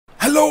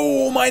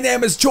Hello, my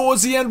name is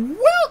Chawesy and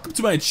welcome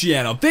to my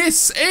channel.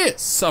 This is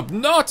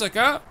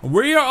Subnautica.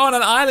 We are on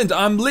an island.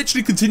 I'm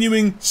literally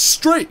continuing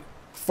straight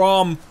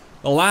from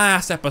the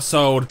last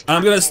episode.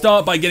 I'm gonna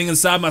start by getting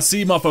inside my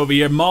sea moth over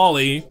here,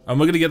 Molly,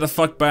 and we're gonna get the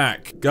fuck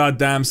back. God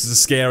damn, this is a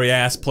scary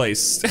ass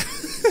place.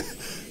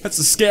 That's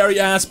a scary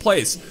ass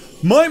place.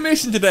 My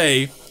mission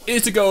today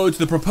is to go to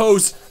the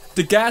proposed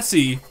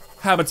Chawesy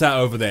habitat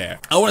over there.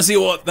 I wanna see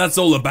what that's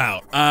all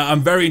about. I'm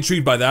very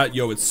intrigued by that.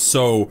 Yo, it's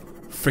so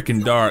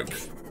freaking dark.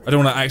 I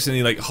don't want to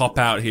accidentally like hop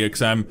out here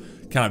because I'm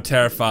kind of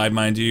terrified,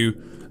 mind you.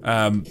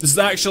 This is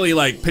actually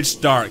like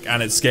pitch dark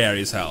and it's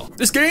scary as hell.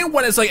 This game,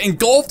 when it's like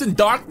engulfed in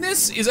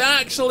darkness, is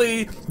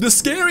actually the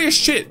scariest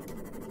shit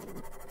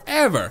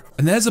ever.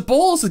 And there's the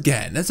balls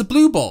again. There's the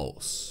blue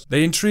balls.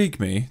 They intrigue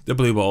me, the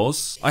blue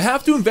balls. I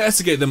have to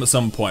investigate them at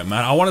some point,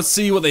 man. I want to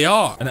see what they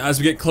are. And as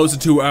we get closer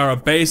to our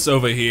base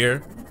over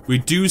here, we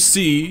do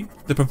see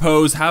the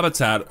proposed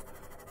habitat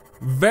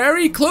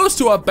very close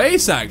to our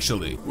base,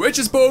 actually, which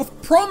is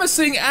both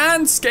promising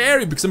and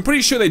scary because I'm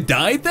pretty sure they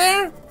died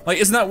there. Like,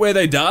 isn't that where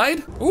they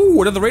died?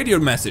 Ooh, another radio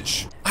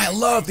message. I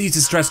love these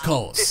distress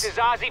calls. This is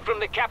Ozzy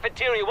from the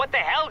cafeteria. What the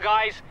hell,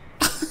 guys?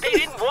 They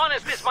didn't warn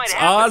us this might It's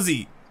happen.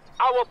 Ozzy.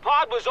 Our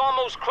pod was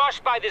almost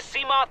crushed by the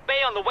Seamoth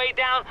Bay on the way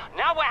down.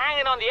 Now we're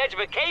hanging on the edge of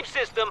a cave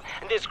system,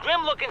 and this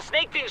grim-looking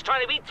snake thing's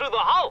trying to eat through the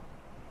hull.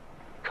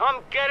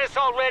 Come get us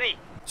already.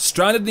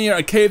 Stranded near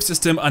a cave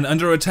system and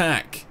under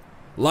attack.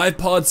 Live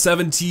pod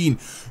 17.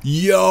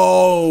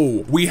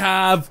 Yo, we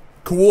have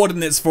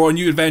coordinates for a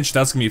new adventure.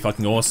 That's gonna be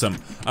fucking awesome.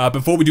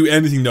 Before we do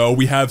anything though,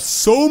 we have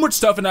so much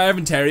stuff in our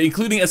inventory,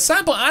 including a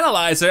sample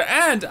analyzer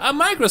and a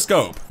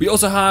microscope. We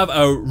also have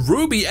a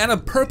ruby and a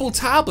purple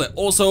tablet.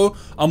 Also,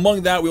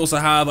 among that, we also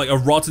have like a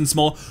rotten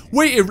small.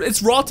 Wait,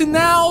 it's rotten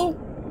now?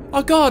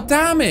 Oh god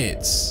damn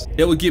it.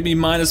 It will give me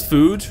minus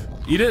food.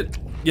 Eat it?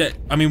 Yeah,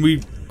 I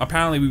mean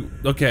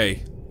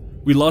okay.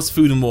 We lost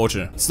food and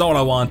water. It's not what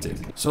I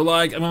wanted. So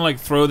like, I'm gonna like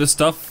throw this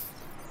stuff,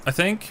 I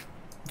think.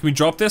 Can we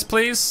drop this,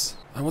 please?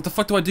 What the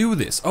fuck do I do with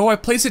this? Oh, I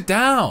place it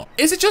down.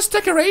 Is it just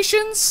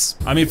decorations?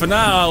 I mean, for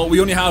now,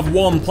 we only have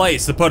one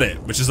place to put it,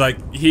 which is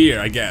like here,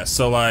 I guess.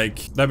 So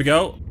like, there we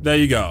go. There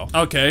you go.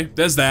 Okay,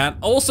 there's that.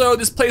 Also,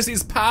 this place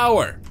needs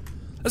power.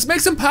 Let's make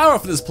some power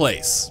for this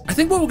place. I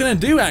think what we're gonna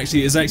do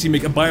actually is actually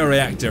make a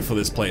bioreactor for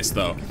this place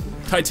though.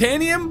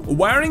 Titanium,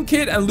 wiring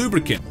kit, and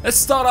lubricant. Let's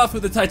start off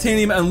with the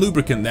titanium and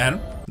lubricant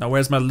then. Now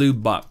where's my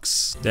lube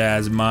box?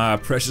 There's my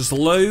precious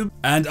lube.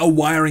 And a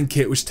wiring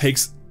kit which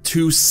takes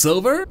 2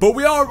 silver. But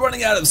we are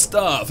running out of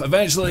stuff.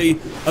 Eventually,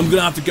 I'm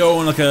gonna have to go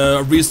on like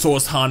a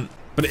resource hunt.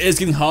 But it is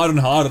getting harder and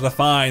harder to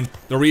find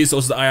the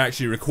resources that I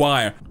actually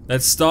require.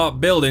 Let's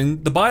start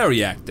building the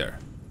bioreactor,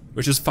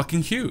 which is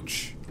fucking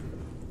huge.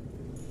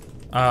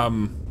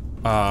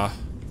 I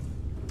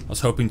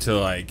was hoping to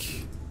like...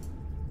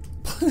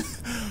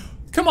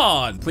 Come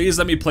on, please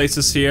let me place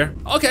this here.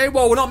 Okay,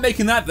 well, we're not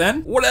making that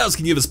then. What else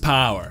can give us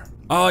power?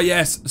 Oh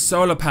yes,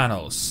 solar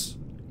panels.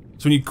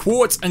 So we need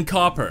quartz and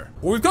copper.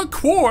 Well, we've got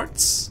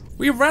quartz.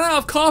 We ran out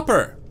of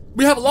copper.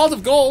 We have a lot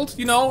of gold,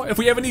 you know, if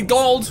we ever need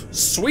gold,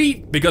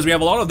 sweet, because we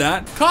have a lot of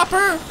that.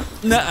 Copper?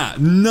 Nah,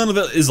 none of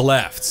it is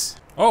left.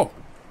 Oh,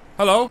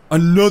 hello.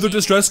 Another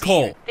distress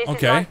call. This is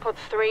Okay. Pod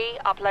 3,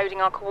 uploading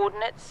our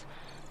coordinates.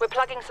 We're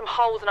plugging some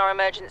holes in our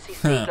emergency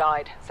sea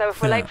glide, so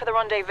if we're late for the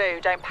rendezvous,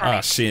 don't panic.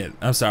 Oh shit,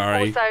 I'm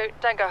sorry. Also,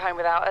 don't go home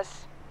without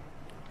us.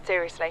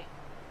 Seriously.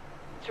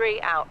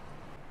 3 out.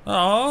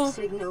 Oh.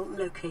 Signal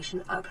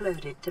location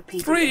uploaded to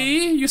PDA.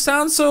 3? You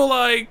sound so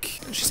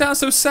like... She sounds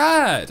so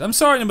sad. I'm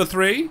sorry, number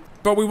 3.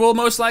 But we will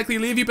most likely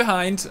leave you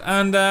behind,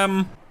 and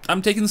I'm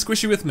taking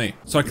Squishy with me.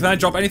 So can I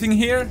drop anything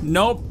here?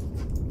 Nope.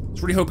 I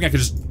was really hoping I could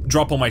just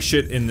drop all my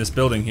shit in this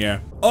building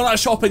here. On our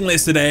shopping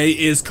list today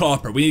is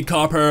copper. We need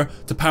copper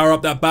to power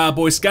up that bad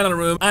boy scanner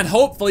room and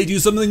hopefully do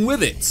something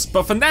with it.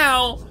 But for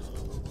now,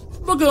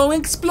 we're going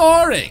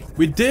exploring.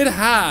 We did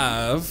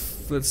have,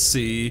 let's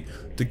see,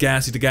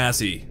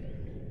 Chawesy.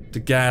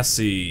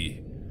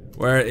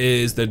 Where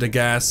is the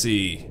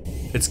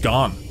Chawesy? It's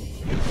gone.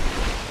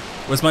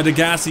 Where's my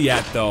Chawesy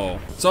at though?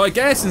 So I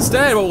guess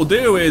instead what we'll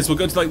do is we'll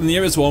go to like the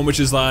nearest one, which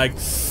is like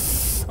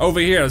over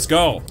here. Let's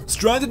go.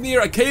 Stranded near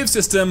a cave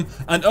system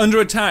and under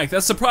attack.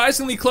 That's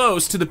surprisingly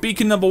close to the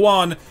beacon number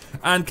 1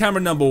 and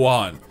camera number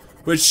 1,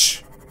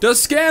 which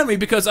does scare me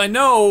because I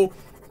know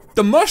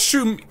the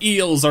mushroom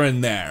eels are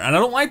in there and I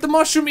don't like the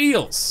mushroom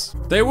eels.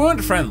 They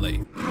weren't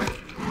friendly.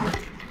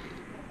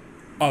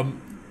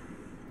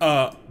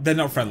 They're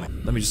not friendly.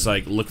 Let me just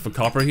like look for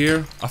copper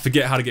here. I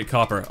forget how to get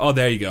copper. Oh,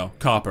 there you go.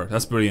 Copper.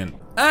 That's brilliant.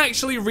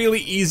 Actually really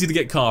easy to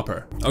get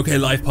copper. Okay,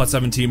 life pod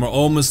 17, we're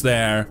almost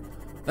there.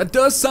 That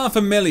does sound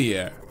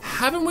familiar.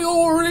 Haven't we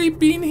already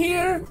been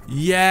here?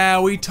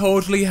 Yeah, we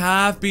totally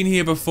have been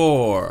here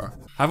before.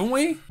 Haven't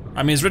we?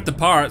 I mean, it's ripped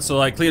apart, so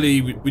like clearly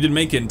we didn't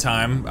make it in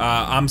time.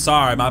 I'm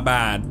sorry, my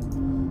bad.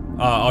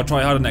 I'll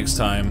try harder next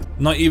time.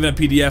 Not even a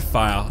PDF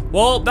file.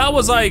 Well, that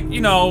was like,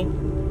 you know,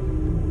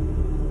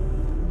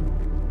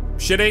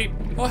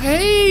 shitty. Oh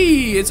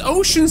hey, it's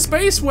ocean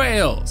space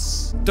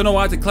whales. Don't know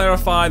why to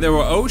clarify they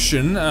were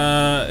ocean.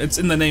 It's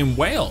in the name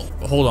whale.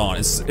 Hold on,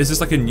 is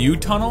this like a new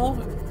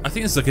tunnel? I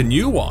think it's like a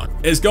new one.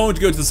 It's going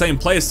to go to the same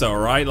place though,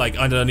 right? Like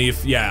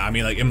underneath, yeah, I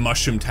mean like in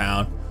Mushroom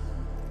Town.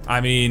 I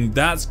mean,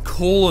 that's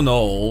cool and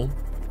all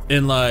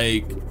in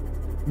like,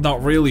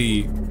 not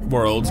really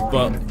worlds,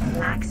 but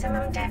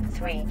maximum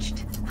depth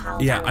reached.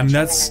 yeah, I mean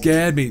that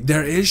scared me.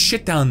 There is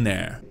shit down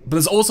there, but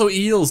there's also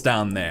eels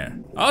down there.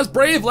 I was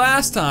brave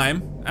last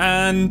time,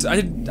 and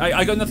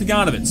I got nothing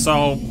out of it,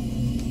 so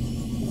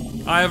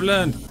I have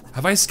learned.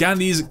 Have I scanned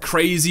these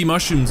crazy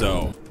mushrooms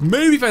though?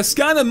 Maybe if I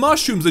scan the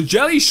mushrooms, the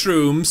jelly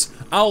shrooms,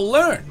 I'll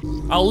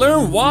learn. I'll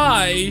learn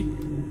why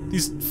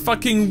these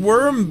fucking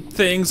worm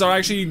things are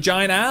actually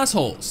giant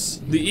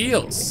assholes. The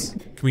eels.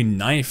 Can we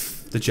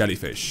knife the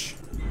jellyfish?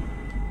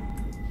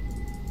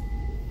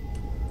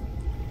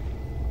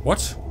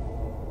 What?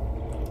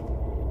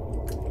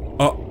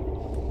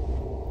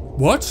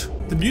 What?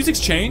 The music's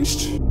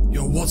changed?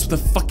 Yo, what's with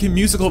the fucking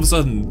music all of a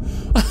sudden?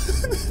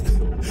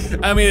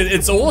 I mean,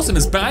 it's awesome,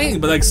 it's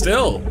banging, but like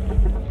still.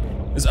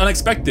 It's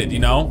unexpected, you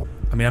know?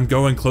 I mean, I'm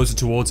going closer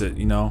towards it,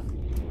 you know?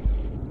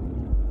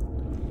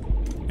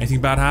 Anything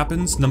bad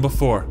happens? Number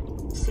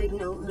 4.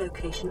 Signal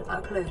location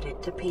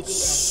uploaded to PDA.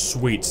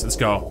 Sweet, let's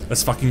go.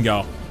 Let's fucking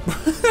go.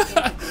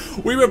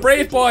 We were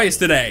brave boys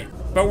today,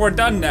 but we're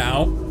done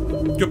now.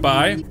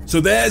 Goodbye.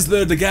 So there's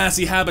the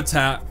Degassi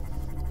habitat,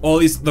 or at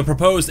least the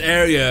proposed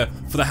area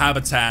for the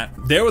habitat.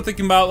 They were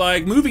thinking about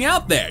like moving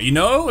out there, you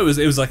know? It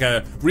was like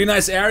a really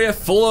nice area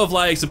full of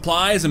like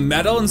supplies and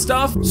metal and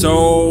stuff.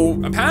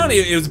 So apparently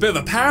it was a bit of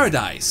a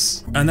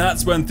paradise. And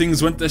that's when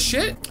things went to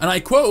shit. And I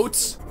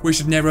quote, "We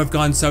should never have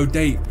gone so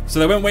deep." So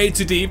they went way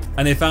too deep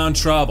and they found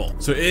trouble.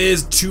 So it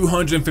is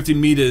 250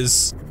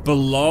 meters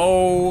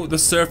below the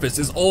surface.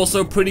 It's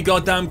also pretty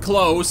goddamn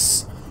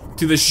close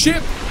to the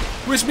ship,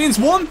 which means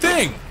one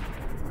thing.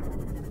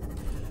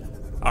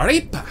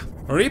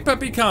 Aripa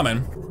be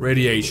coming.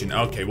 Radiation.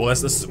 Okay, well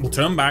we'll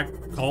turn back.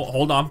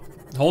 Hold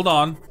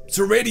on.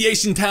 So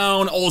Radiation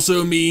Town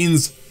also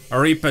means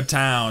Aripa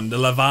Town, the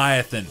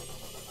Leviathan.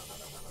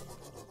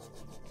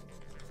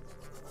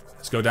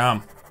 Let's go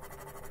down.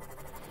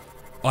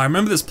 Oh, I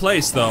remember this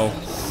place though.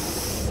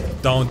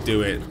 Don't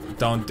do it.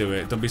 Don't do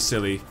it. Don't be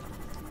silly.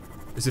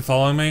 Is it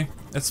following me?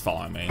 It's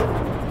following me.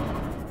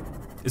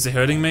 Is it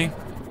hurting me?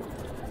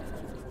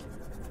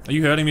 Are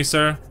you hurting me,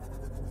 sir?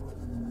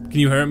 Can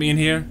you hurt me in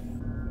here?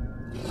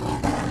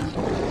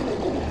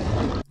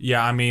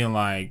 Yeah, I mean,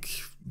 like,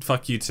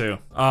 fuck you too.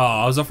 Oh,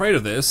 I was afraid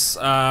of this.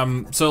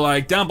 So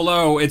like down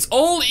below, it's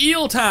Old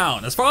Eel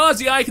Town. As far as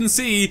the eye can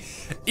see,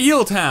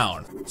 Eel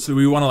Town. So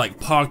we want to like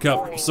park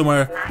up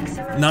somewhere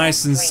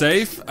nice and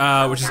safe,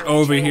 which is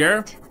over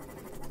here.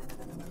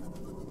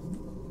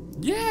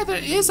 Yeah,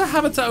 there is a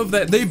habitat over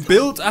there. They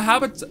built a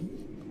habitat.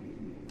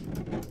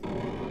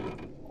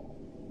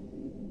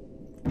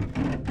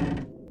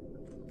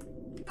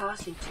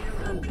 Passing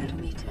 200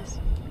 meters.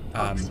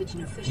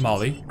 Oxygen efficiency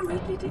Molly.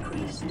 greatly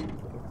decreased.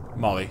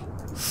 Molly,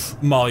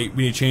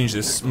 we need to change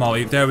this.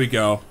 Molly, there we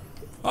go.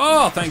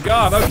 Oh, thank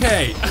God.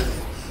 Okay.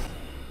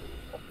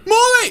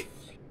 Molly,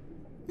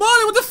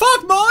 what the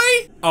fuck,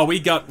 Molly? Oh, we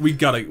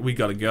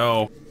gotta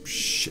go.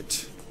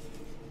 Shit,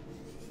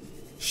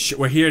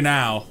 we're here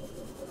now.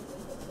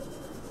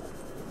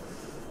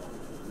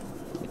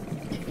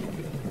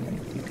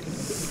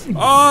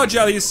 Oh,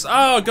 jellies.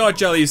 Oh, God,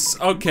 jellies.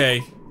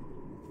 Okay.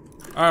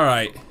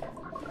 Alright.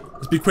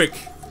 Let's be quick.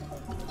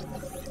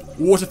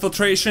 Water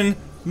filtration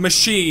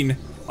machine.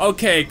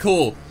 Okay,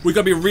 cool. We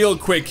gotta be real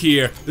quick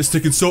here. This is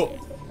taking so...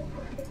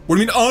 What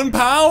do you mean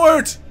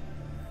unpowered?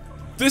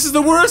 This is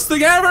the worst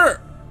thing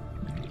ever!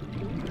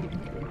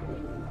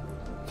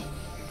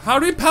 How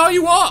do we power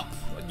you up?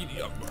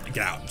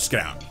 Get out. Just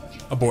get out.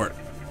 Abort.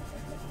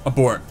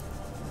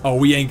 Oh,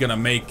 we ain't gonna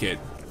make it.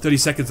 30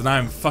 seconds and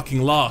I'm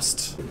fucking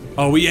lost.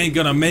 Oh, we ain't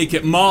gonna make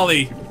it,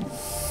 Molly.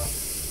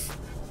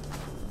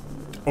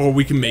 Oh,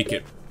 we can make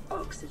it.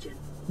 Oxygen.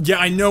 Yeah,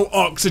 I know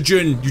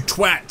oxygen, you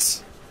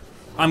twat.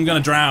 I'm gonna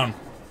drown.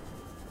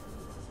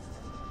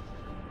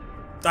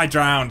 I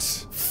drowned.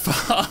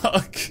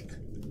 Fuck.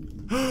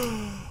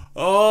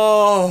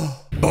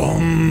 Oh.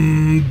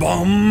 Boom.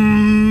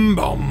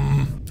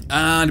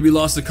 And we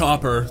lost the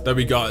copper that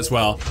we got as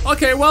well.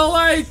 Okay, well,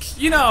 like,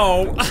 you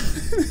know.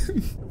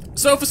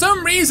 So for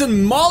some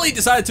reason, Molly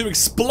decided to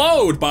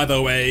explode, by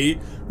the way,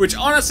 which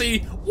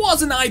honestly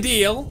wasn't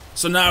ideal.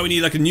 So now we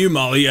need like a new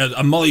Molly,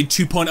 a Molly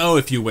 2.0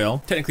 if you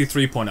will. Technically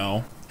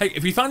 3.0. Hey,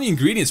 if we found the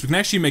ingredients, we can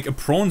actually make a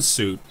prawn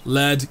suit.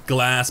 Lead,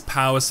 glass,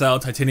 power cell,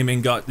 titanium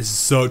ingot. This is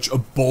such a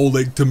bold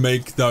egg to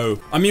make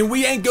though. I mean,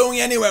 we ain't going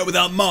anywhere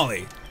without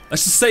Molly.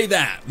 Let's just say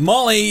that.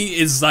 Molly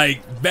is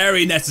like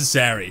very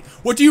necessary.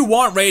 What do you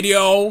want,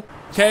 radio?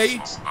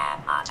 Okay?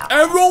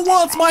 Everyone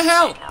wants my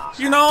help,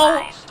 you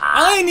know?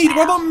 I need,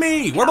 what about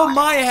me? What about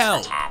my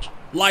help?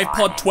 Life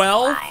pod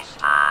 12?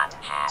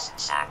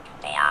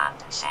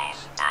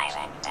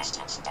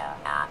 assistants do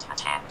not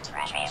attempt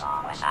retrieval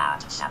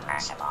without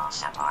submersible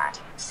support.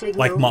 Signal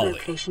Like Molly.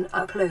 location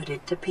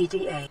uploaded to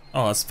PDA.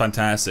 Oh, that's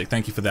fantastic.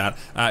 Thank you for that.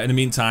 In the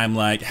meantime,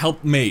 like,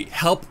 help me.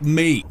 Help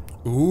me.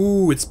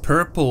 Ooh, it's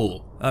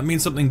purple. That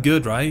means something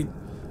good, right?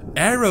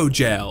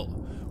 Aerogel.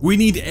 We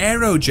need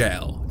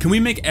aerogel. Can we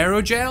make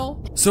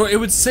aerogel? So it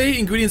would say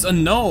ingredients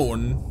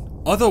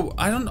unknown. Although,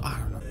 I don't know.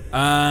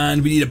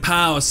 And we need a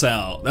power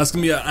cell. That's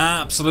gonna be an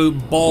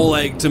absolute ball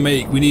ache to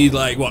make. We need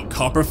like, what,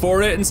 copper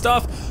for it and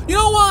stuff? You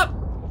know what?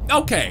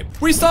 Okay,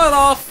 we started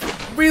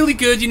off really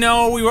good, you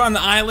know. We were on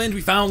the island,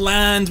 we found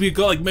land, we've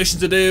got like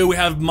missions to do, we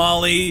have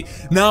Molly.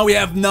 Now we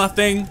have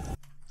nothing.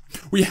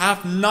 We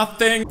have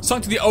nothing.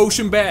 Sunk to the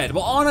ocean bed.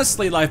 Well,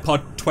 honestly,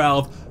 LifePod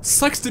 12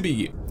 sucks to be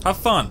you. Have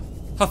fun.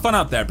 Have fun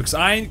out there, because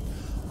I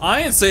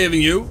ain't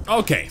saving you.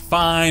 Okay,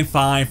 fine.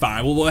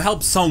 We'll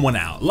help someone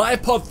out.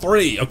 LifePod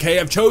 3, okay?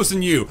 I've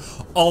chosen you.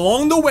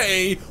 Along the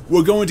way,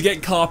 we're going to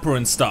get copper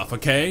and stuff,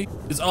 okay?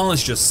 It's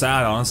honestly just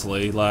sad,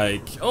 honestly.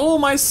 Like, oh,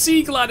 my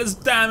Sea Glad is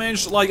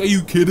damaged. Like, are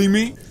you kidding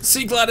me?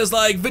 Sea Glad is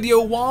like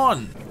video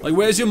 1. Like,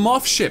 where's your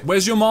moth ship?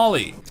 Where's your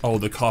Molly? Oh,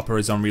 the copper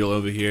is unreal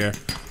over here.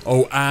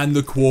 Oh, and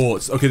the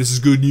quartz. Okay, this is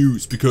good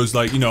news because,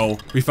 like, you know,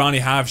 we finally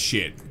have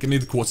shit. Give me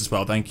the quartz as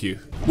well, thank you.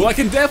 Well, I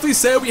can definitely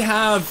say we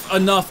have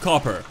enough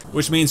copper,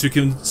 which means we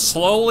can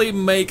slowly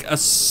make a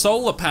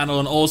solar panel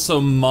and also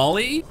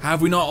Molly.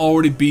 Have we not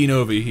already been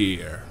over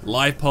here?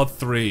 LifePod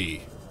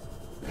 3.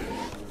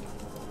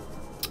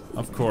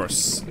 Of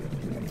course.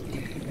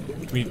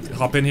 Can we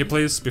hop in here,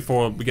 please,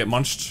 before we get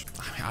munched?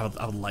 I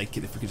would like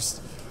it if we could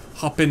just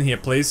hop in here,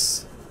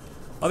 please.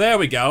 Oh, there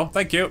we go.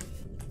 Thank you.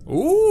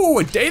 Ooh,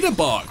 a data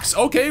box.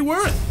 Okay,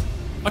 worth.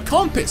 A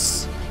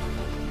compass.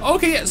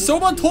 Okay, yeah,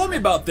 someone told me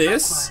about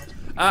this.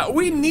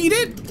 We need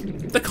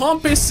it. The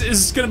compass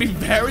is gonna be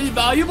very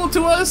valuable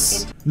to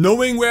us.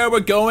 Knowing where we're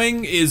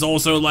going is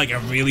also like a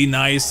really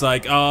nice,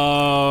 like,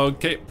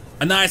 okay.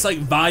 A nice, like,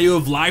 value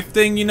of life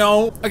thing, you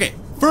know? Okay,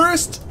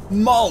 first,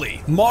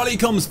 Molly. Molly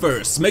comes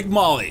first. Make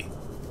Molly.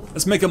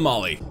 Let's make a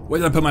Molly. Where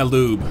did I put my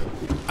lube?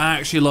 I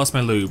actually lost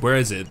my lube. Where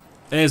is it?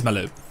 There's my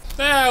lube.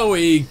 There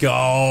we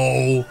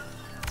go.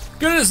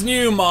 Good as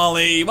new,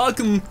 Molly.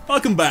 Welcome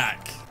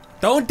back.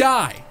 Don't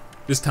die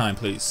this time,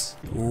 please.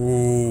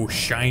 Ooh,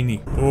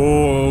 shiny.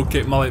 Oh,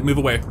 okay, Molly, move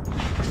away.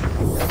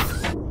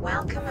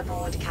 Welcome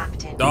aboard,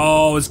 Captain.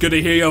 Oh, it's good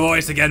to hear your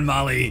voice again,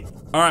 Molly.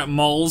 All right,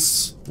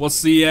 moles.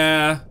 What's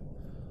the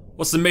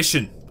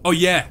mission? Oh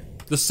yeah,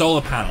 the solar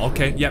panel.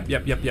 Okay, yep.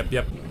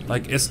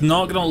 Like, it's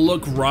not gonna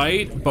look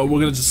right, but we're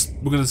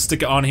gonna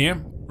stick it on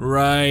here.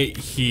 Right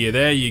here.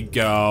 There you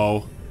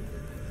go.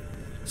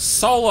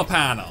 Solar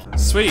panel.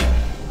 Sweet.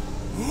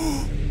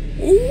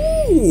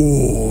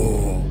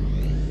 Ooh.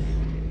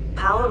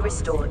 Power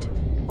restored.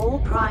 All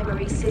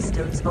primary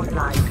systems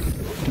online.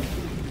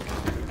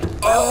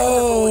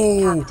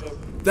 Oh,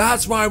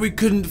 that's why we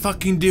couldn't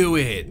fucking do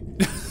it.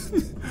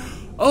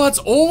 Oh, that's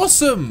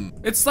awesome.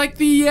 It's like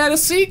the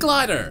sea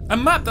glider. A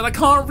map that I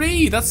can't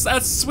read. That's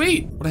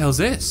sweet. What the hell is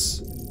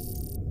this?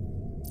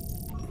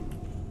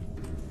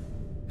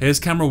 Here's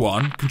camera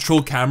 1.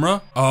 Control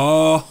camera.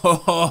 Oh,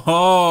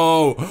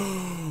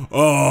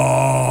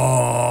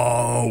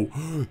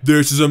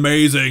 this is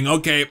amazing.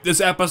 Okay,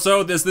 this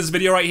episode, this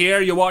video right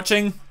here you're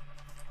watching,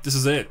 this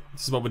is it.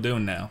 This is what we're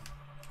doing now.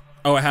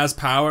 Oh, it has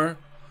power.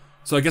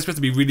 So I guess we have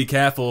to be really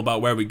careful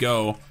about where we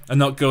go and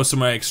not go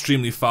somewhere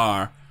extremely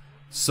far.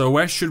 So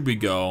where should we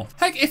go?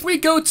 Heck, if we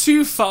go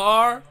too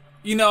far,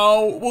 you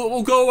know,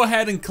 we'll go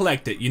ahead and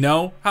collect it, you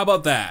know? How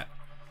about that?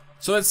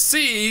 So let's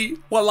see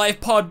what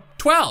LifePod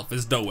 12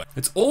 is doing.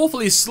 It's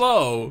awfully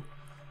slow,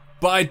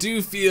 but I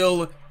do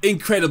feel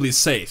incredibly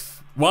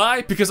safe.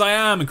 Why? Because I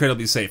am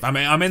incredibly safe.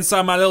 I'm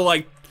inside my little,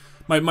 like,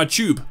 my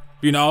tube,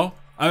 you know?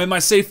 I'm in my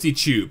safety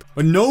tube,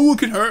 but no one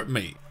can hurt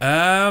me.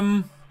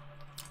 Can't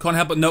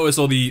help but notice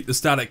all the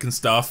static and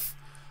stuff.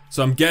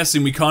 So I'm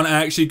guessing we can't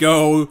actually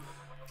go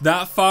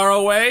that far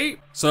away.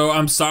 So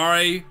I'm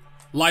sorry,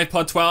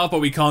 LifePod 12, but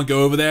we can't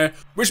go over there.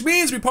 Which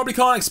means we probably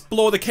can't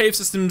explore the cave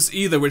systems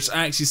either, which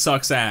actually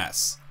sucks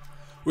ass.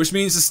 Which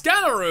means the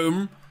scanner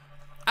room,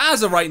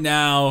 as of right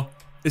now,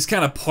 is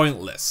kind of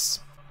pointless.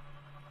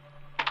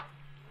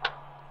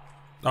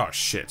 Oh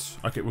shit.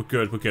 Okay, we're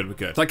good.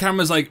 That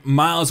camera's like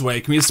miles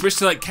away. Can we switch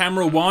to like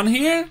camera 1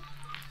 here?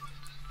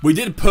 We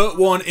did put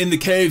one in the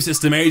cave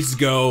system ages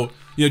ago,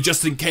 you know,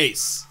 just in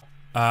case.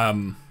 So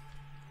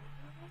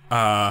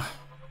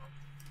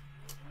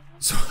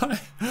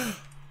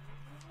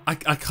I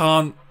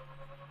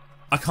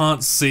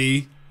can't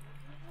see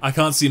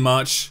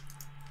much.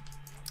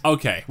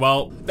 Okay,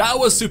 well, that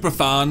was super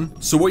fun.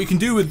 So what you can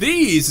do with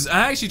these is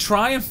actually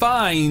try and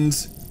find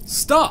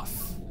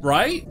stuff,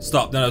 right?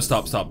 Stop, no,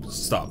 stop.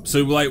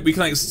 So like, we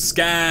can like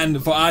scan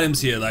for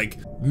items here,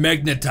 like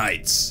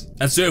magnetites.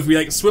 And so if we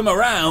like swim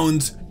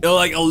around, it'll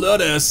like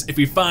alert us if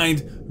we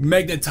find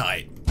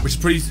magnetite, which is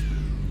pretty...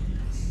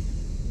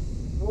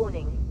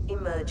 Warning,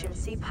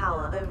 emergency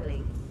power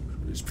only.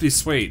 It's pretty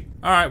sweet.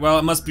 All right, well,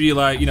 it must be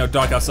like, you know,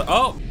 dark outside.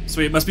 Oh,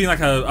 sweet, it must be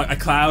like a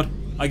cloud,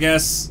 I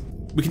guess.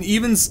 We can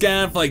even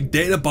scan for like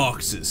data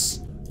boxes.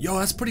 Yo,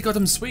 that's pretty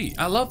goddamn sweet.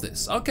 I love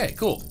this. Okay,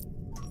 cool.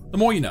 The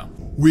more you know.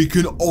 We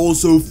can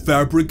also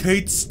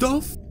fabricate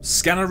stuff.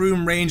 Scanner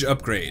room range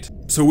upgrade.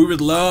 So we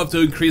would love to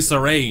increase the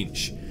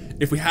range.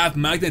 If we have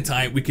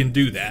magnetite, we can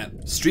do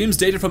that. Streams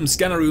data from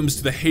scanner rooms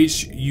to the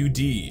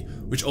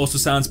HUD, which also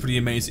sounds pretty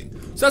amazing.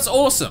 So that's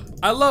awesome.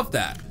 I love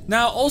that.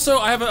 Now, also,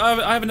 I have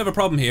another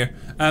problem here.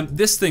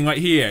 This thing right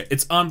here,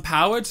 it's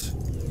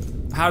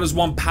unpowered. How does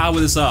one power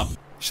this up?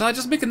 Shall I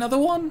just make another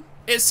one?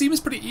 It seems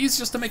pretty easy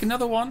just to make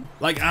another one.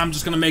 Like, I'm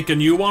just gonna make a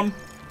new one.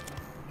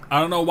 I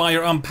don't know why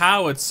you're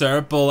unpowered,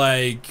 sir, but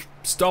like,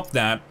 stop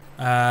that.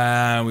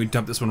 We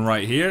dump this one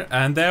right here,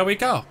 and there we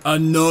go.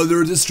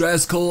 Another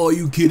distress call, are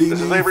you kidding me?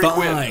 This is Avery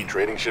Quinn,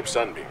 Trading Ship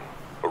Sunbeam.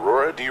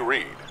 Aurora, do you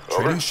read?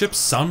 Over. Trading Ship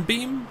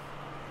Sunbeam?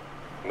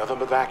 Nothing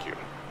but vacuum.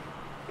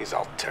 These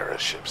Altera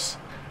ships.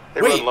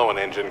 They run low on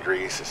engine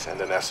grease,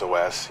 send an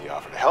SOS, you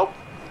offer to help,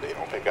 they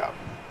don't pick up.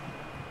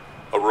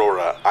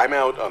 Aurora, I'm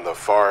out on the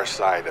far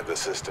side of the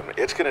system.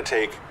 It's gonna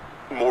take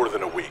more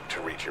than a week to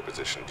reach your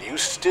position. Do you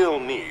still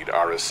need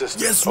our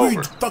assistance? Yes, Over.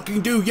 we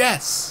fucking do,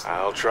 yes!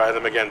 I'll try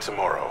them again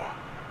tomorrow.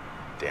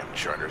 Damn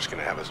charter's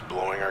gonna have us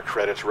blowing our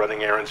credits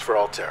running errands for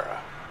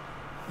Altera.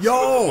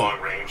 Yo!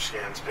 Long range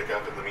scans pick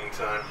up in the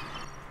meantime.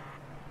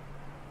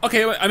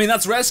 Okay, I mean,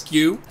 that's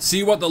rescue.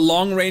 See what the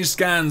long-range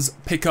scans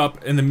pick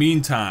up in the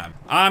meantime.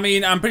 I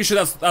mean, I'm pretty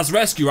sure that's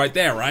rescue right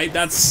there, right?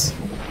 That's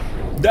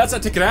a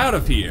ticket out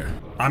of here.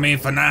 I mean,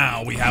 for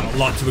now, we have a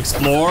lot to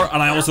explore,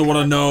 and I also want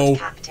to know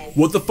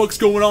what the fuck's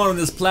going on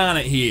this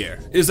planet here.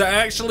 Is there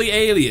actually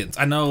aliens?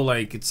 I know,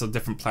 like, it's a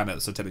different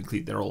planet, so technically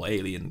they're all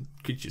alien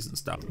creatures and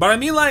stuff. But I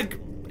mean, like,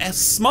 as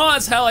smart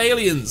as hell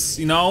aliens,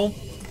 you know?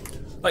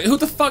 Like, who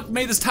the fuck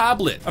made this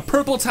tablet? A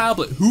purple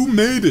tablet. Who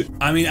made it?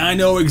 I mean, I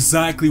know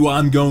exactly what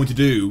I'm going to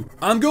do.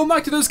 I'm going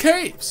back to those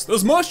caves.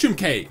 Those mushroom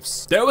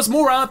caves. There was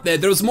more out there.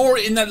 There was more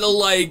in that little,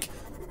 like,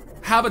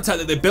 habitat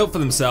that they built for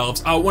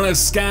themselves. I want to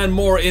scan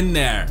more in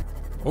there.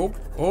 Oh,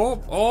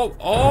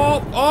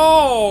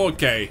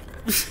 okay.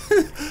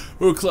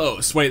 We're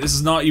close. Wait, this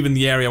is not even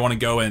the area I want to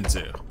go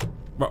into.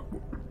 What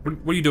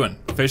are you doing?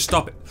 Fish,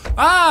 stop it.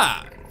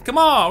 Ah! Come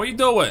on, what are you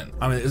doing?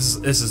 I mean, this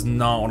is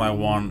not what I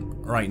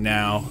want right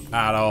now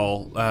at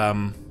all. Let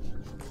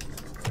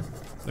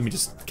me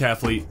just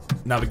carefully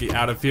navigate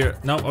out of here.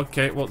 No,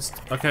 okay, well,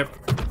 okay.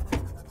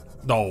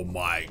 Oh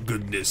my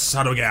goodness,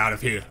 how do I get out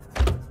of here?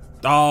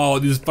 Oh,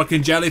 there's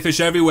fucking jellyfish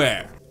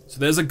everywhere. So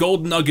there's a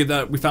gold nugget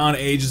that we found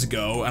ages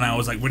ago, and I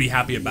was like really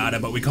happy about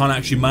it, but we can't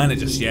actually mine it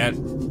just yet.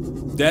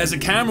 There's a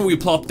camera we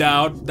plopped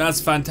out.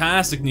 That's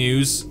fantastic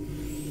news.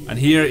 And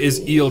here is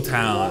Eel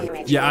Town.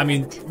 Yeah, I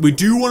mean, we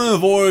do want to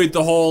avoid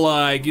the whole,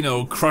 like, you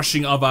know,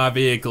 crushing of our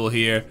vehicle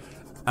here.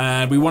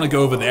 And we want to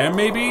go over there,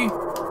 maybe?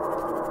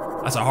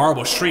 That's a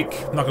horrible shriek,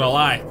 I'm not gonna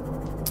lie.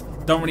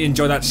 Don't really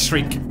enjoy that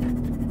shriek.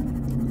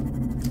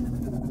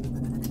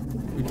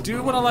 We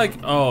do want to, like,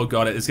 oh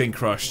god, it's getting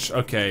crushed.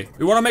 Okay.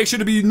 We want to make sure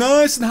to be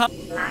nice and high.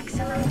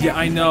 Yeah,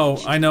 I know.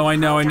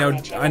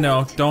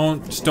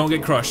 Don't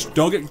get crushed.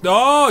 Don't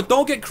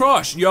get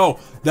crushed. Yo,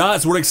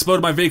 that's what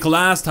exploded my vehicle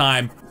last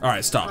time.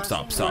 Alright, stop.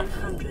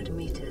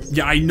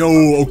 Yeah, I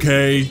know,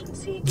 okay.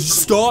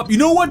 Stop. You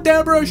know what,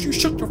 Deborah? You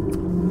shut your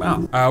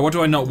mouth. What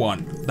do I not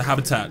want? The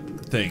habitat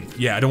thing.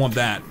 Yeah, I don't want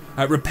that.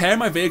 Repair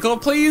my vehicle,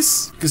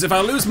 please? Because if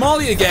I lose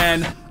Molly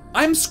again,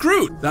 I'm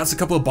screwed. That's a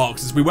couple of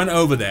boxes. We went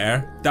over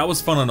there. That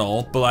was fun and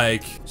all, but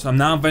like, so I'm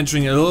now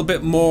venturing a little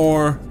bit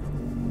more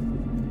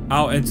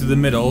out into the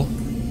middle.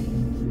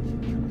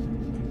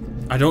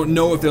 I don't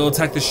know if they'll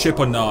attack the ship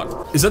or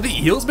not. Is that the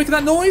eels making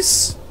that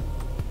noise?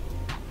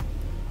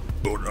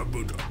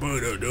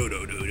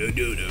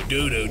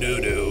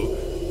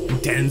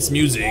 Intense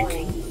music.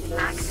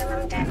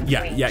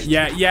 Yeah.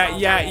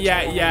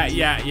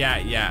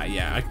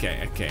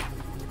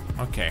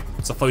 Okay.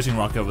 It's a floating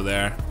rock over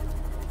there.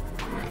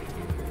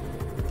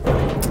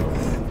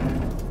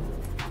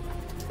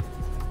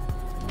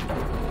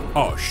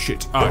 Oh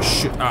shit, I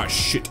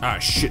shit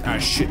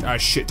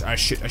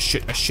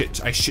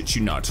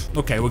you not.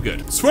 Okay, we're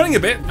good. Sweating a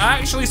bit,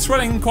 actually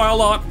sweating quite a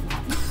lot.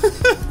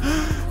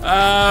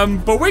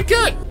 But we're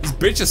good. This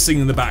bitch is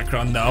singing in the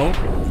background though.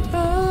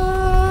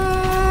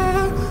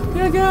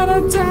 You're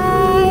gonna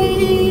die.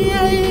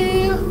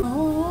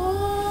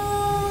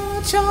 Oh,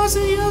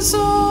 Chawesy, you're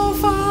so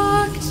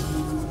fucked.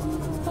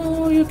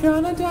 Oh, you're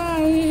gonna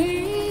die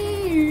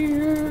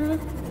here.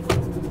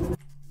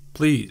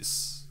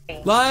 Please.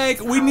 Like,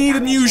 we need a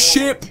new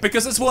ship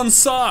because this one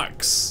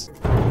sucks.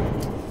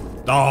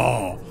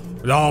 Oh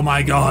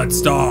my god,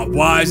 stop.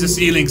 Why is the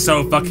ceiling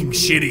so fucking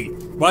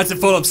shitty? Why is it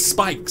full of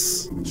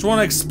spikes? Just want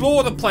to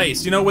explore the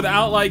place, you know,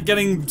 without like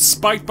getting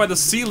spiked by the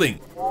ceiling.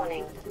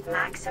 Warning,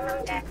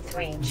 maximum depth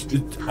reached.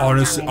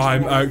 Honestly,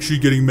 I'm actually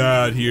getting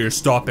mad here.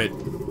 Stop it.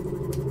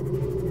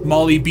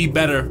 Molly, be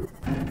better.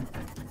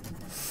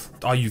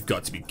 Oh, you've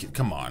got to be,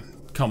 come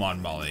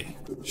on, Molly.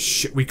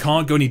 Shit, we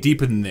can't go any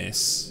deeper than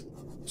this.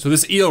 So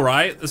this eel,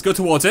 right? Let's go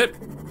towards it.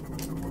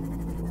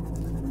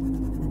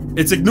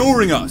 It's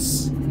ignoring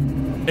us.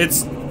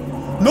 It's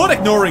not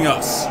ignoring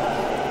us.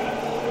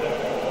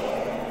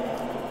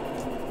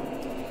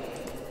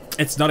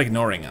 It's not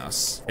ignoring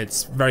us.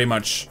 It's very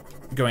much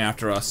going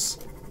after us.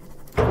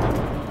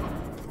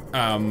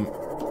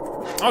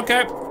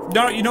 Okay.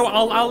 No, you know what?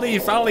 I'll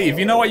leave. I'll leave.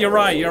 You know what? You're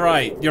right. You're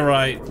right. You're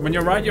right. When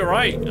you're right, you're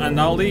right.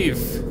 And I'll leave.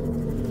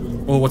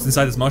 Oh, what's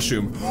inside this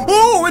mushroom?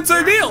 Oh, it's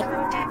a deal!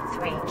 Depth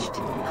reached.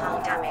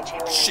 Hull damage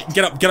imminent. Shit,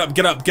 get up, get up,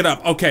 get up, get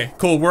up. Okay,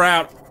 cool, we're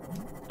out.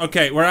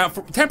 Okay, we're out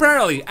for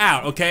temporarily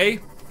out, okay?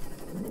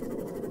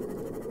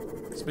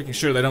 Just making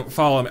sure they don't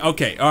follow me.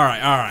 Okay,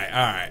 alright, alright,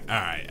 alright,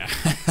 alright.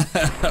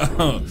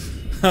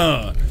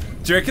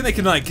 Do you reckon they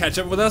can like catch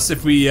up with us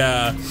if we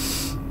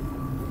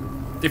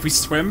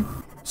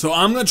swim? So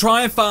I'm gonna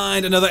try and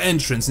find another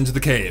entrance into the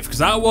cave, because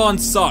that one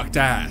sucked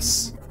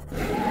ass.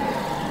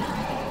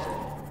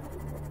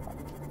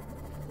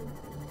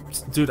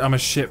 Dude, I'm a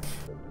ship.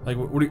 Like,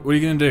 what are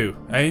you gonna do,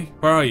 eh?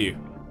 Where are you?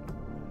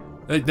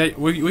 What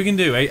are you gonna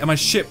do, eh? I'm a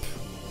ship.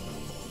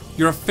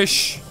 You're a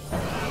fish.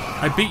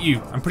 I beat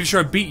you. I'm pretty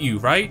sure I beat you,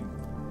 right?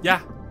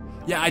 Yeah.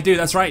 Yeah, I do,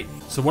 that's right.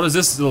 So what is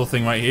this little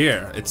thing right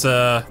here? It's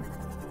a...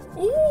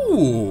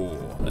 Ooh,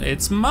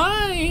 it's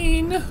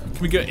mine. Can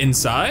we go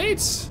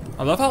inside?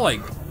 I love how, like,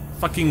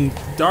 fucking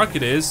dark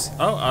it is.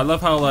 Oh, I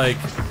love how, like...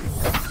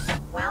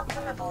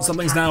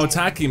 Something's now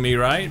attacking me,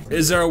 right?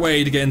 Is there a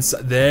way to get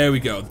inside? There we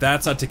go.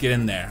 That's how to get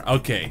in there.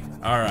 Okay.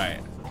 All right.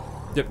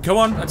 Yep. Come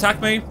on,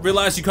 attack me.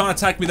 Realize you can't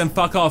attack me, then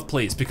fuck off,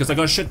 please, because I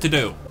got shit to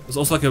do. There's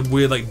also like a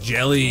weird like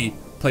jelly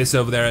place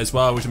over there as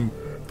well, which I'm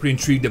pretty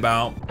intrigued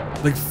about.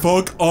 Like,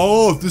 fuck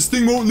off. This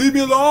thing won't leave me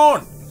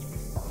alone.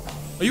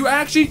 Are you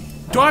actually?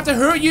 Do I have to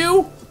hurt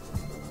you?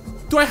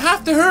 Do I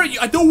have to hurt you?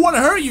 I don't want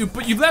to hurt you,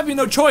 but you've left me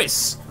no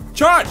choice.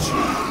 Charge.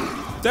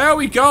 There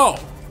we go.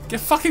 Get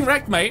fucking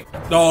wrecked, mate.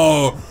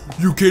 Oh,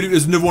 you kidding?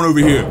 There's another one over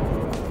here.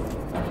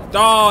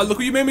 Oh, look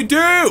what you made me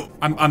do!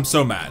 I'm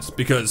so mad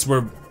because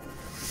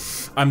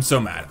I'm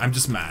so mad. I'm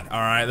just mad. All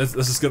right, let's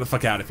just get the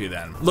fuck out of here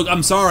then. Look,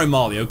 I'm sorry,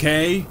 Molly.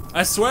 Okay,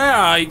 I swear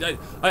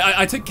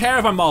I take care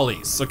of my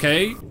Mollys.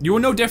 Okay, you are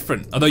no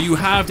different. Although you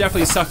have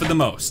definitely suffered the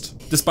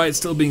most, despite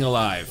still being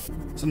alive.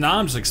 So now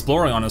I'm just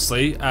exploring,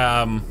 honestly.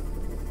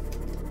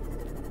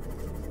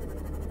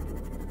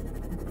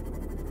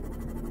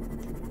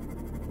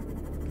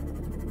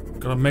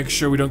 Gotta make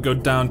sure we don't go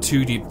down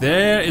too deep.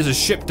 There is a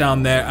ship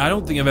down there. I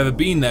don't think I've ever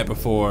been there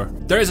before.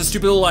 There is a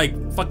stupid little, like,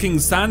 fucking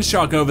sand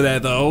shark over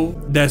there, though.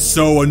 They're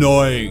so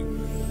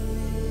annoying.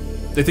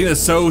 They think they're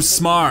so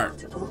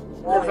smart.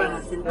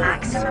 Warning.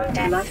 Maximum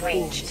depth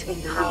reached.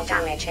 Hull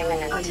damage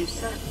imminent. Are you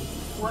certain?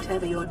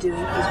 Whatever you're doing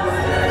is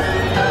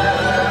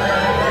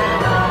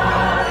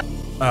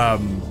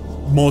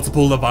working.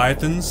 Multiple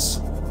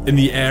leviathans in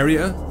the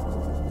area?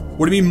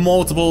 What do you mean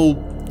multiple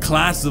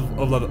classes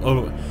of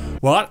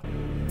what?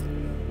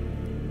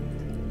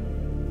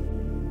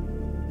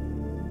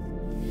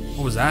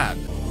 What was that?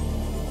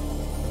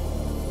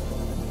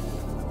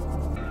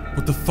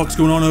 What the fuck's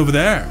going on over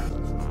there?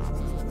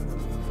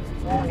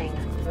 Warning.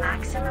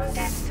 Maximum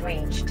depth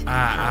reached.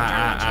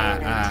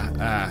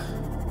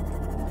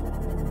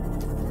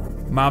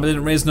 Mama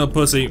didn't raise no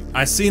pussy.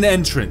 I see an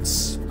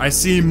entrance. I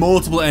see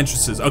multiple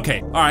entrances.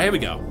 Okay, alright, here we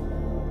go.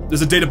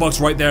 There's a data box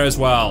right there as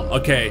well.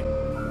 Okay.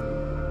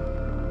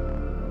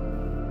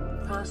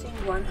 Passing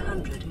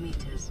 100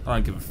 meters. I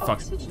don't give a fuck.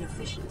 Oxygen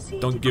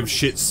efficiency Don't give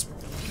decreased. shits.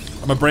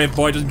 I'm a brave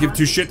boy, doesn't give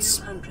two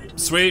shits.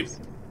 Sweet.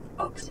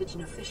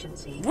 Oxygen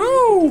efficiency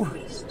Woo!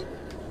 decreased.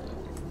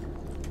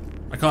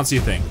 I can't see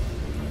a thing.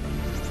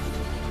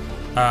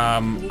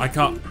 I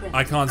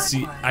can't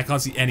see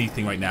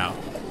anything right now.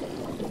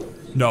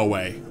 No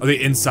way. Are they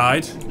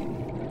inside?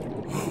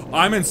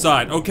 I'm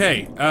inside.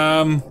 Okay. We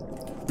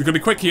gotta be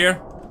quick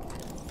here.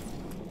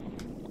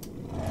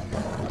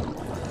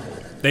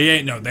 They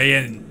ain't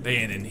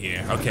in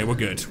here. Okay, we're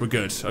good. We're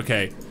good.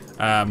 Okay.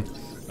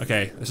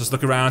 Okay, let's just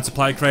look around.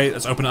 Supply crate,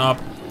 let's open it up.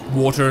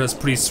 Water, that's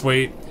pretty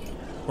sweet.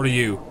 What are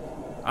you?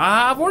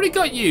 I've already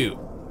got you.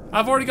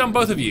 I've already got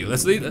both of you.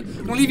 Let's leave.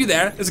 I'm gonna leave you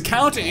there. There's a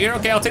counter here.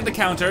 Okay, I'll take the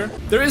counter.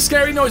 There is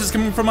scary noises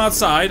coming from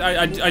outside.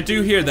 I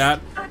do hear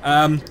that.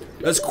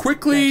 Let's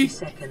quickly.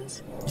 30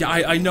 seconds. Yeah,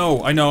 I know.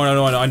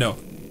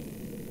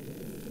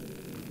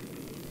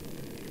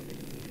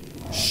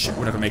 Shit,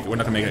 we're not gonna make it. We're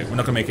not gonna make it. We're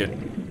not gonna make it.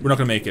 We're not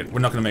gonna make it. We're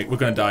not gonna make it. We're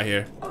gonna die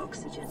here.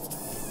 Oxygen.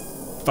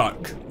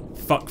 Fuck.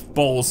 Fuck.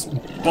 Balls.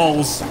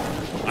 Balls.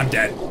 I'm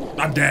dead.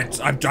 I'm dead.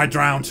 I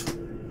drowned.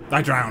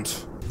 I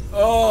drowned.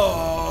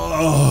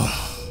 Oh.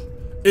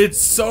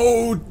 It's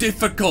so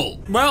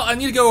difficult. Well, I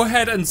need to go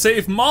ahead and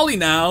save Molly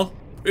now,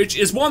 which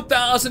is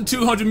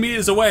 1,200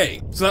 meters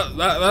away. So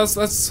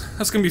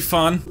that's gonna be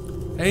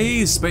fun.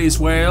 Hey, space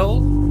whale.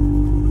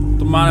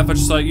 Don't mind if I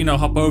just like, you know,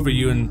 hop over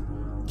you and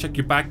check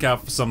your back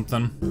out for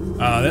something.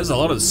 There's a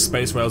lot of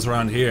space whales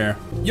around here.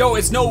 Yo,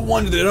 it's no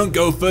wonder they don't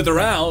go further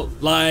out.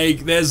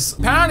 Like,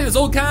 apparently there's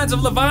all kinds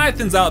of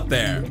leviathans out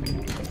there.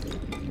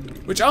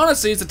 Which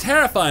honestly is a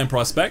terrifying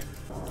prospect.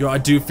 Yo, I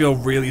do feel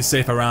really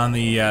safe around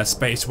the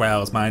space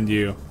whales, mind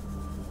you.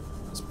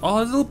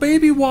 Oh, a little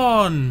baby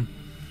one.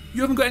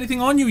 You haven't got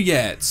anything on you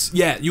yet.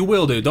 Yeah, you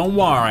will do. Don't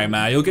worry,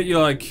 man. You'll get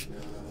your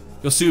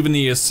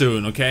souvenirs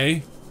soon,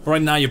 okay? But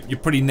right now, you're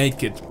pretty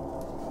naked.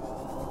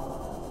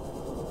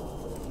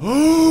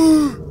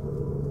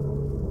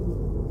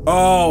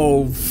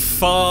 Oh,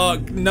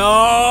 fuck.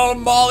 No,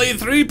 Molly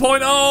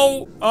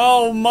 3.0.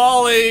 Oh,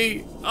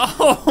 Molly.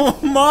 Oh,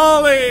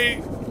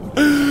 Molly.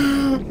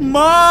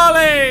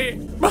 Molly.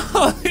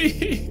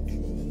 Molly.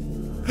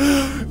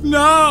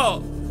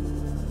 No.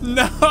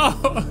 No.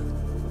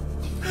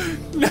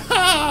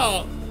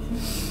 No.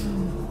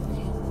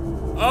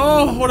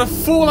 Oh, what a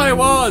fool I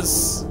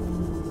was.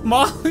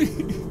 Molly.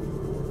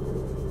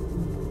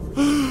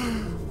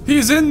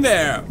 He's in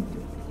there.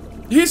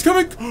 He's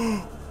coming.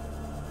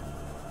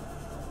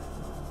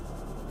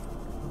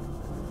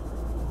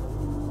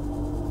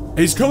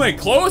 He's coming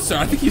closer.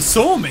 I think he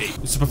saw me.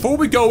 So before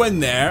we go in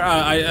there,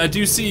 I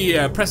do see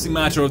a pressing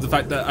matter of the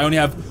fact that I only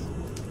have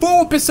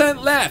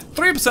 4% left.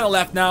 3%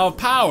 left now of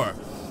power,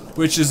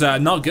 which is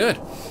not good.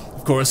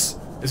 Of course,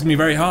 it's gonna be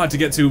very hard to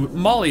get to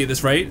Molly at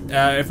this rate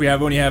if we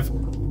only have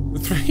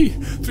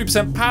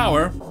 3%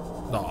 power.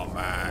 Oh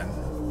man.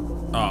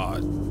 Oh,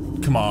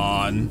 come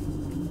on.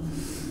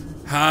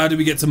 How do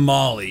we get to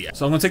Molly?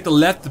 So I'm gonna take the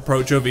left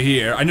approach over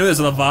here. I know there's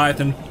a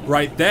Leviathan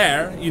right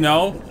there, you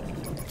know.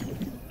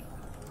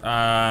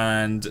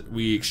 And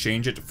we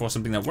exchange it for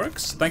something that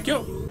works. Thank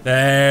you.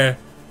 There.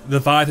 The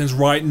Leviathan's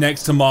right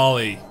next to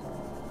Molly.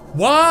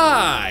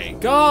 Why?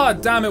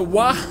 God damn it,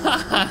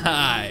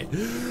 why?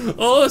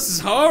 Oh, this is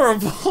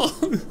horrible.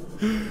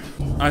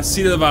 I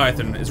see the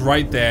Leviathan. It's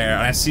right there.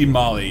 And I see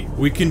Molly.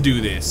 We can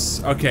do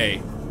this.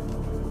 Okay.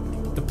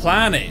 The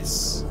plan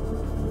is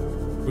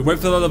we wait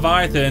for the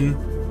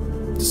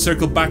Leviathan to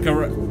circle back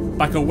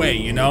away,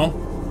 you know?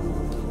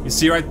 You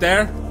see right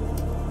there?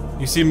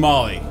 You see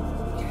Molly.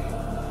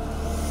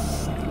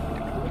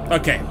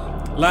 Okay.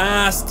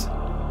 Last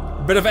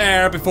bit of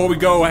air before we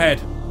go ahead.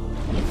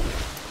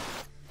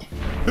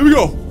 Here we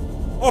go.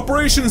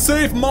 Operation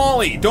Save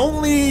Molly.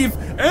 Don't leave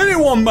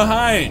anyone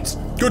behind.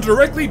 Go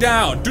directly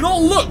down. Do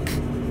not look.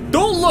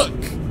 Don't look.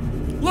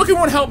 Looking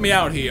won't help me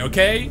out here,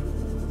 okay?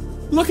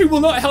 Looking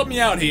will not help me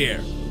out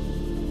here.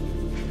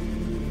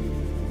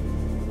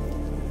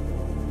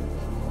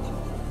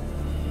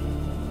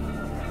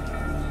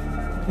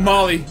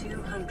 Molly.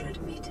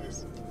 200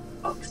 meters.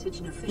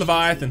 Oxygen efficiency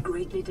Leviathan.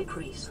 greatly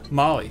decreased.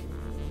 Molly.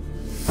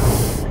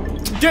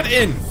 Get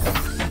in.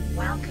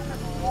 Welcome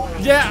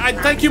aboard. Yeah,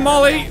 thank you,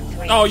 Molly.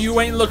 Oh, you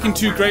ain't looking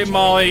too great,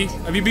 Molly.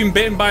 Have you been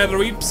bitten by the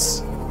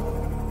Reaps?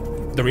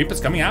 The Reaper's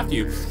coming after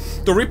you.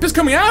 The Reaper's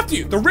coming after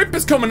you. The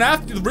Reaper's coming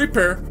after you. The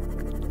Reaper.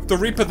 The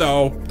Reaper,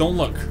 though. Don't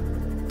look.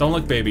 Don't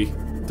look, baby.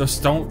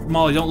 Just don't,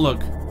 Molly. Don't look.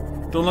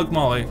 Don't look,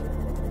 Molly.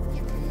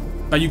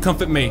 Now you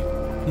comfort me.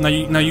 Now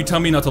you tell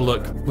me not to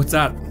look. What's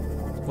that?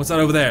 What's that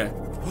over there?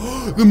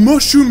 The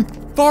mushroom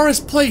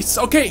forest place.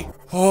 Okay.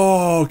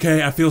 Oh,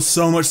 okay. I feel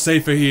so much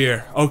safer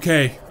here.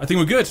 Okay. I think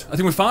we're good. I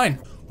think we're fine.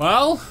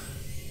 Well,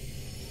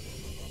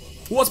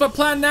 what's my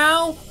plan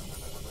now?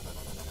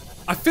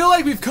 I feel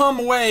like we've come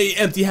away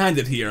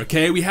empty-handed here,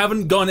 okay? We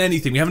haven't done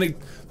anything. We haven't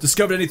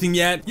discovered anything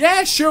yet.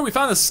 Yeah, sure, we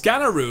found a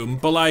scanner room,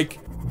 but like,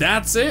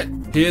 that's it.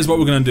 Here's what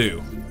we're gonna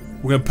do.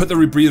 We're gonna put the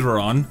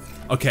rebreather on,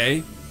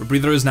 okay?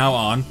 Rebreather is now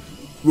on.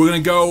 We're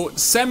gonna go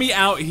semi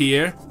out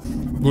here.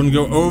 We're gonna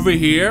go over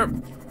here.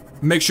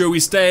 Make sure we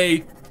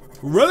stay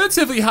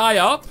relatively high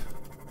up.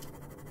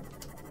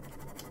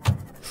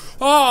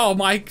 Oh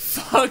my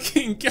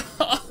fucking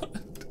god.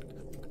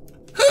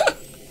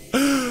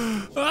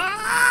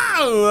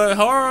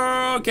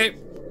 Okay.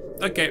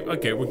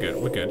 Okay, we're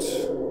good.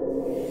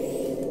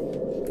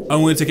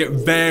 I'm gonna take it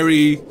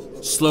very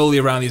slowly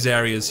around these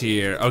areas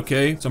here,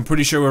 okay? So I'm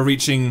pretty sure we're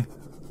reaching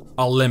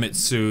our limit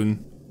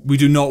soon. We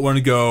do not want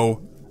to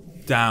go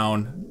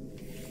down.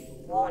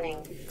 Warning,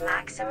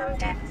 maximum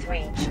depth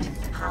reached.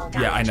 Hull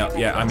damage Yeah, I know.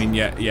 Yeah, I mean,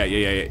 imminent.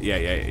 yeah.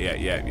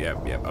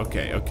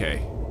 Okay.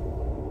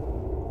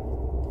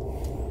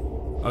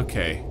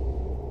 Okay.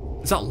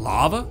 Is that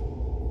lava?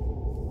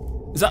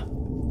 Is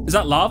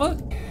that lava?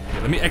 Yeah,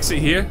 let me exit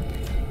here.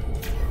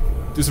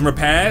 Do some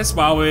repairs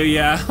while we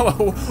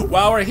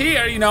while we're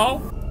here, you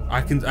know.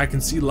 I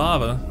can see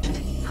lava.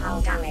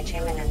 Hull damage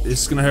imminent.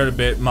 This is gonna hurt a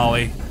bit,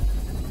 Molly.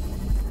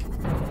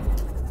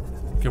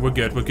 Okay, we're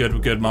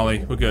good,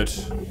 Molly. We're good.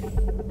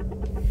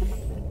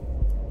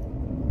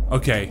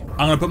 Okay, I'm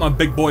gonna put my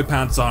big boy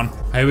pants on.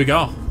 Here we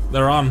go.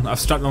 They're on. I've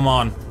strapped them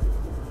on.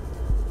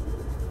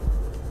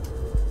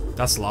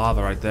 That's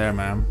lava right there,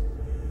 man.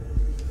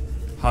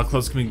 How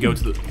close can we go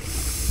to the...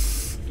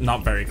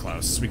 Not very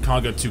close. We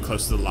can't go too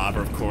close to the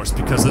lava, of course,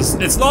 because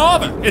it's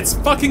lava! It's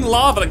fucking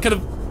lava that could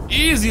have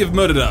easily have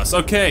murdered us.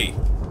 Okay.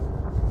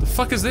 The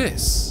fuck is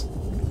this?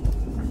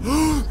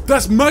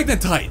 That's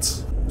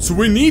magnetite! So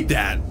we need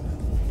that.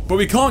 But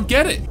we can't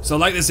get it. So I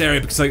like this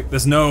area because like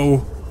there's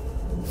no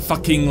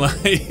fucking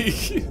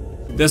like...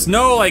 there's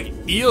no like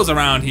eels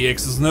around here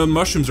because there's no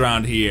mushrooms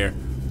around here.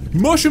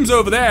 Mushrooms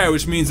over there,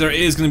 which means there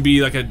is gonna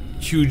be like a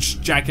huge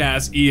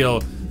jackass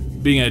eel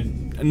being a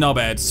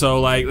knobhead.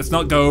 So like, let's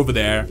not go over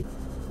there.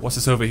 What's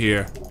this over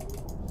here?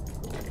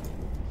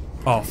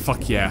 Oh,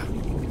 fuck yeah.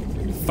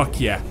 Fuck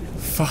yeah.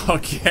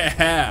 Fuck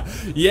yeah.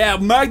 Yeah,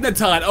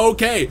 magnetite.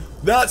 Okay,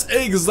 that's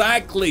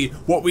exactly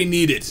what we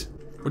needed.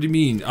 What do you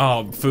mean?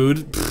 Oh,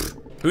 food? Pfft.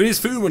 Who needs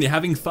food when you're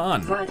having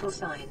fun? Vital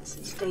signs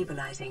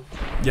stabilizing.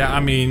 Yeah, I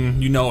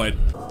mean, you know it.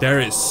 There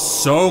is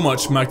so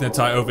much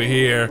magnetite over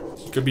here.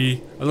 Could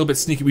be a little bit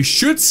sneaky. We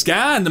should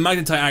scan the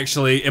magnetite,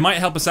 actually. It might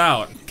help us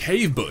out.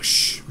 Cave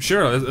bush.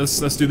 Sure,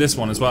 let's do this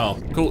one as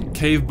well. Cool,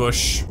 cave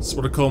bush. That's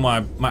what I call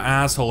my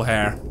asshole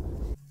hair.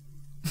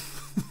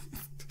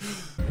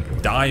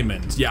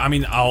 Diamond. Yeah, I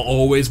mean, I'll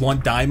always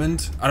want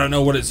diamond. I don't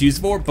know what it's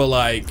used for, but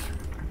like,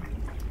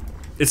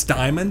 it's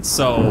diamond,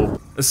 so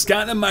let's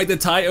scan the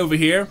magnetite over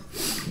here.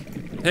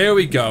 Here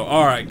we go.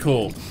 Alright,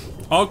 cool.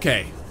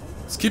 Okay.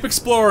 Let's keep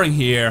exploring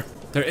here.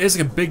 There is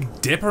like a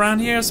big dip around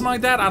here or something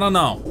like that? I don't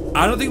know.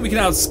 I don't think we can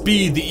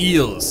outspeed the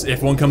eels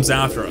if one comes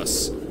after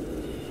us.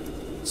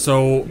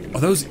 So,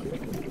 are those...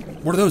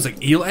 What are those,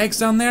 like eel eggs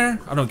down there?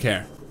 I don't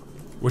care.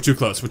 We're too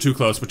close, we're too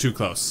close, we're too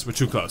close, we're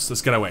too close.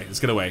 Let's get away, let's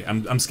get away.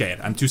 I'm scared,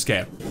 I'm too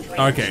scared.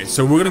 Okay,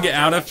 so we're gonna get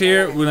out of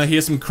here. We're gonna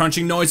hear some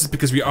crunching noises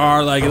because we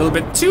are like a little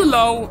bit too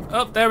low.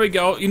 Oh, there we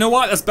go. You know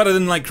what? That's better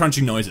than like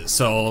crunching noises.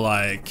 So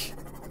like,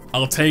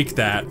 I'll take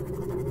that.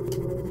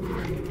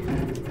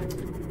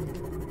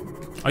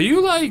 Are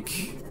you like...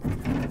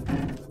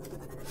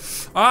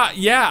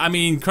 yeah, I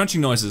mean,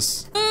 crunching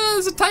noises.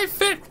 It's a tight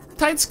fit,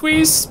 tight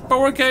squeeze, but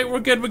we're okay, we're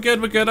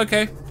good,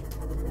 okay.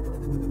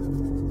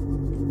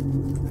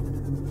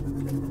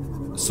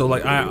 So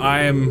like,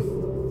 I am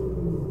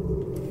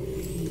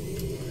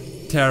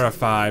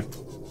terrified.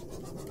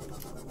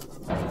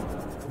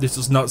 This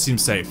does not seem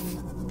safe.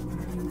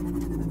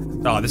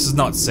 Oh, this is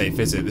not safe,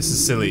 is it? This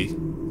is silly.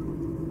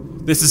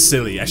 This is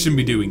silly, I shouldn't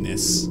be doing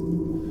this.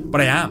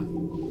 But I am.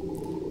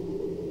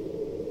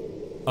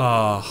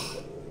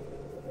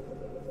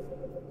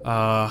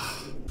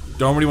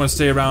 Don't really want to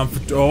stay around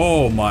for...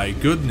 Oh my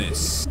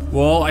goodness.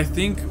 Well, I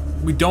think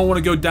we don't want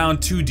to go down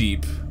too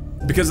deep.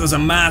 Because there's a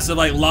massive,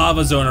 like,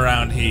 lava zone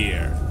around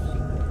here.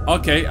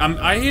 Okay,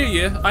 I hear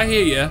you, I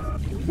hear you.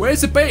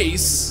 Where's the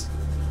base?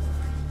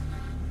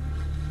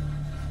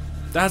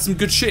 That has some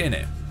good shit in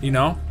it, you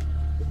know?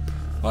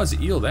 Oh, there's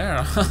an eel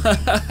there.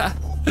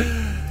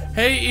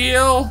 Hey,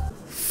 eel!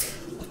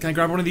 Can I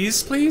grab one of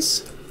these,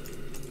 please?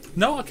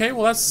 No? Okay,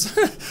 well that's...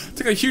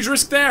 took a huge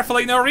risk there for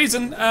like no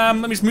reason. Let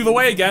me just move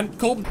away again.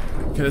 Cool.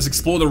 Okay, let's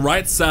explore the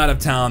right side of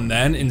town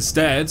then,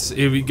 instead.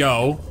 Here we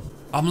go.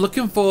 I'm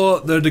looking for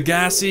the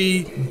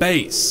Degassi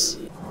base.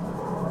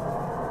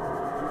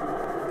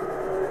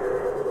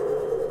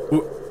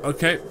 Ooh,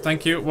 okay,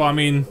 thank you. Well, I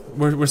mean,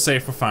 we're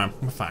safe, we're fine,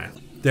 we're fine.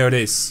 There it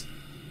is.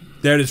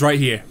 There it is, right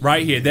here,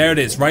 there it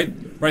is, right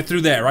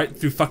through there, right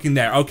through fucking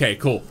there. Okay,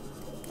 cool.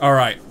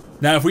 Alright,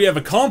 now if we have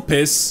a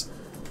compass,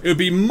 it would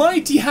be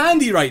mighty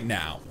handy right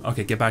now.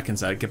 Okay, get back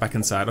inside,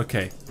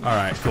 okay.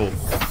 Alright, cool.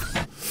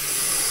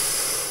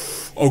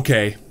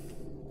 Okay.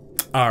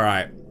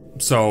 Alright,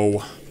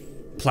 so...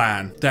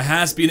 plan. There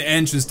has to be an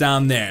entrance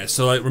down there.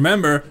 So like,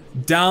 remember,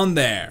 down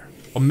there.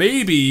 Or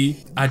maybe,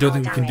 I don't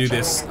think we can do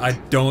this. I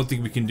don't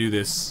think we can do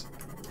this.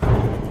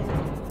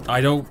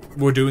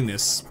 We're doing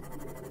this.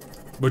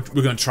 We're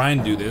gonna try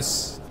and do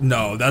this.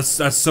 No, that's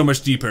so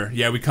much deeper.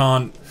 Yeah, we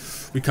can't.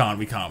 Don't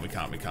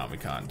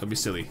be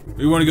silly.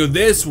 We wanna go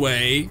this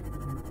way.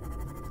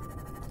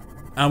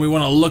 And we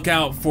wanna look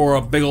out for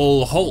a big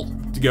old hole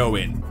to go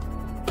in.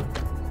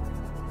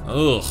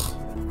 Ugh.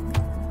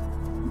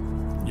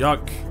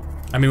 Yuck.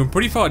 I mean, we're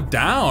pretty far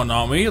down,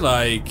 aren't we?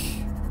 Like,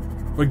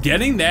 we're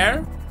getting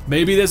there.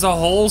 Maybe there's a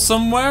hole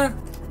somewhere.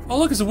 Oh,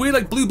 look, it's a weird,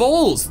 like, blue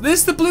balls.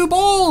 This is the blue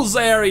balls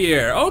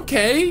area.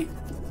 Okay.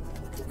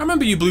 I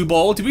remember you, blue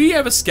ball. Did we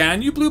ever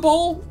scan you, blue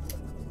ball?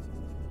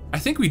 I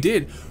think we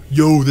did.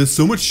 Yo, there's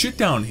so much shit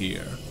down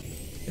here.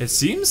 It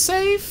seems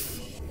safe.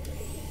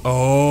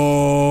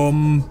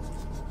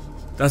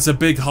 That's a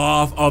big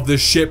half of the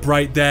ship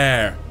right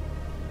there.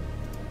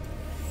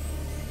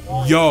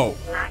 Yo.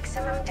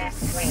 Maximum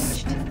depth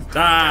reached. Okay,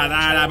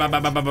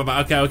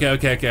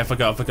 I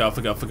forgot.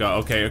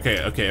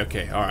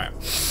 Okay,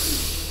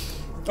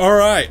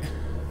 alright.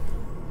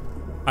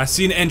 I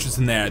see an entrance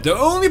in there. The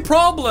only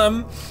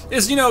problem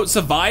is, you know,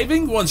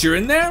 surviving once you're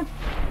in there.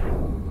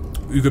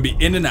 You could be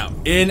in and out,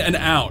 in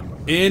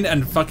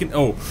and fucking,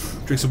 oh,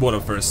 drink some water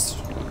first.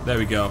 There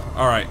we go,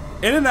 alright,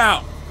 in and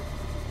out.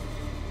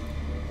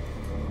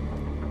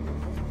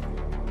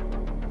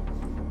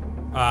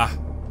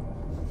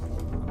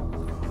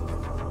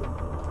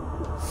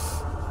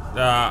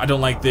 I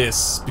don't like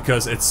this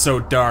because it's so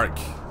dark.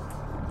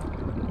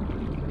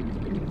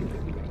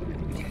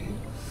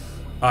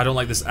 I don't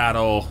like this at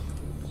all.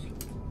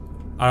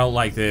 I don't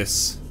like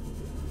this.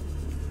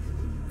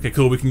 Okay,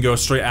 cool, we can go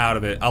straight out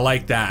of it. I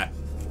like that.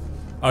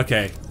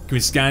 Okay, can we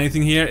scan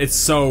anything here? It's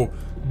so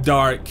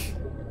dark.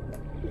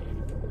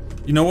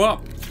 You know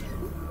what?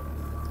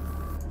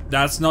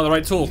 That's not the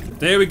right tool.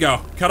 There we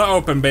go. Cut it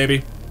open,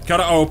 baby.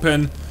 Cut it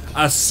open.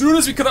 As soon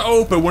as we cut it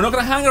open, we're not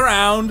gonna hang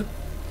around.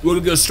 We're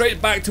gonna go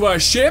straight back to our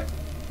ship,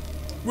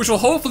 which will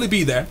hopefully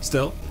be there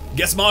still.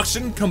 Get some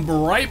oxygen, come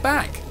right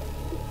back,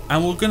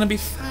 and we're gonna be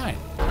fine.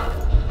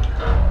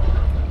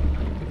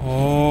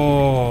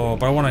 Oh,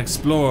 but I wanna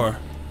explore.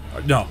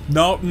 No.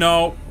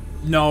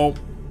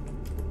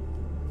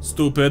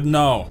 Stupid,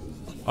 no.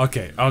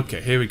 Okay,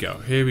 okay, here we go,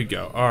 here we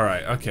go.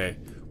 Alright, okay.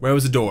 Where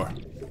was the door?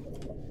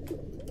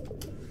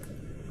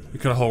 We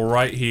cut a hole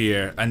right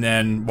here, and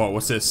then,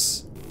 what's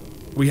this?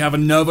 We have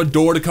another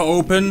door to cut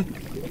open,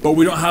 but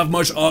we don't have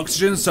much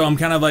oxygen, so I'm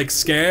kind of like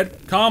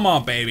scared. Come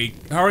on, baby.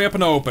 Hurry up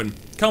and open.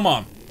 Come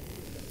on.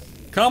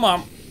 Come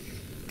on.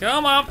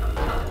 Come on.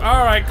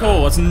 Alright,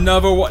 cool. That's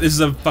another one. This is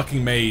a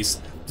fucking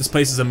maze. This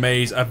place is a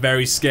maze, a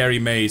very scary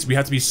maze. We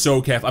have to be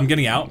so careful. I'm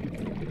getting out.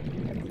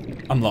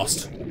 I'm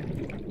lost.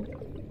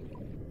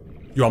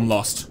 Yo, I'm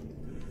lost.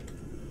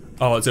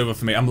 Oh, it's over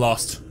for me. I'm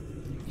lost.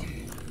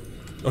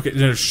 Okay,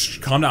 no, shh,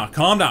 calm down,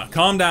 calm down,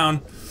 calm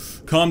down.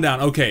 Calm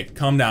down, okay,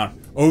 calm down.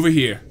 Over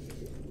here.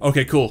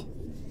 Okay, cool.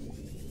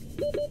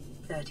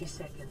 30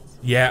 seconds.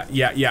 Yeah,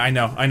 I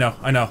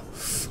know.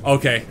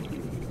 Okay,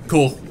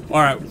 cool.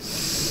 Alright.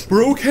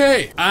 We're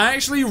okay.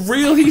 Actually,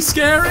 really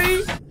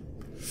scary?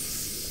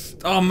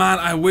 Oh man,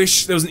 I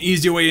wish there was an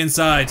easier way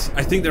inside.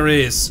 I think there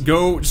is.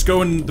 Just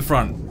go in the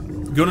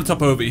front. Go to the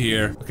top over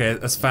here. Okay,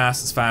 that's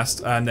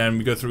fast, and then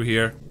we go through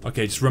here.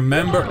 Okay, just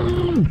remember.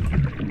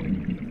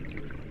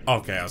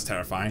 Okay, that was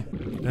terrifying.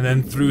 And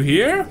then through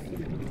here?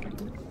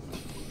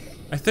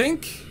 I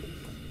think?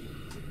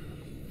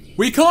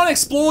 We can't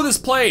explore this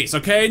place,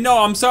 okay?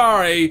 No, I'm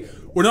sorry.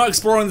 We're not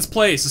exploring this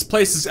place. This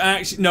place is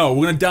actually... No,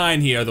 we're gonna die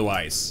in here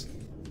otherwise.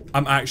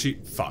 I'm actually...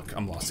 Fuck,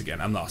 I'm lost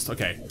again. I'm lost.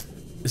 Okay.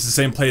 This is the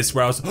same place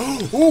where I was...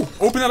 Oh,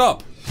 open that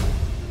up.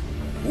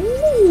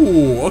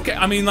 Ooh, okay.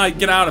 I mean, like,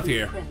 get out of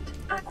here.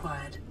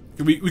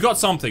 We got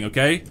something,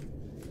 okay?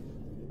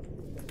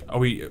 Are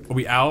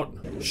we out?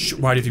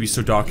 Why do you have to be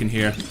so dark in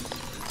here?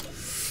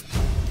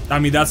 I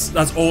mean, that's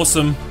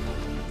awesome.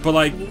 But,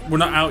 like, we're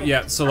not out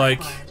yet, so,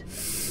 like...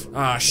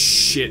 Ah,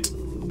 shit.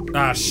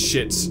 Ah,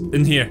 shit.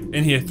 In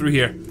here, through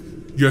here.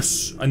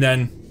 Yes, and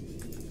then...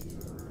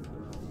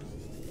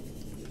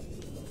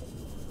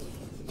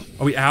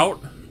 Are we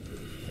out?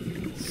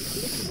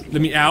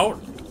 Let me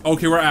out?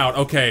 Okay, we're out,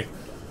 okay.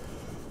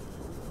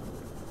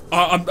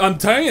 I'm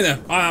telling you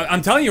that.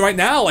 I'm telling you right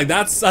now, like,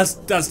 that's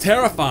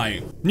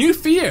terrifying. New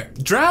fear.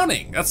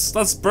 Drowning.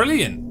 That's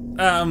brilliant.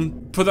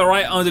 Put it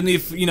right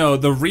underneath, you know,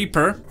 the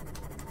Reaper.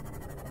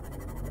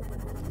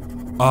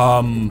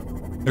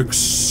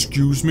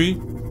 Excuse me?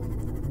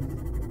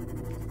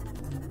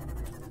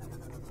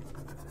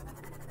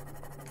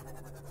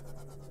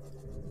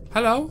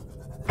 Hello?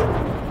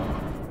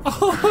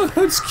 Oh,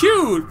 that's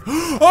cute.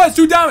 Oh, it's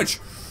doing damage.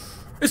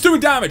 It's doing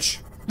damage.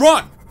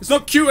 Run. It's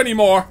not cute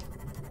anymore.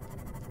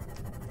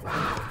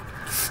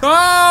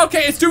 Oh,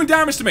 okay, it's doing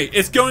damage to me.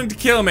 It's going to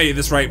kill me at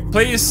this rate.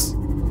 Please.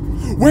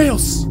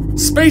 Whales.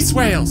 Space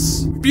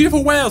whales.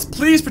 Beautiful whales,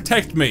 please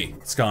protect me.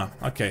 It's gone.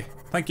 Okay.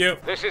 Thank you.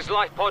 This is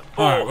Life Pod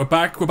 4. Alright, we're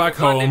back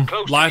home.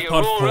 Life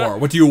Pod 4.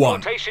 What do you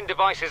want? Rotation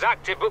device is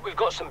active, but we've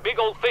got some big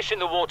old fish in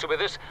the water with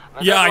us.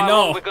 Yeah, I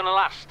know. We're gonna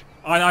last.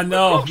 I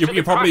know.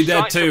 You're probably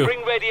dead too.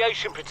 Bring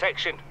radiation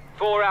protection.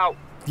 4 out.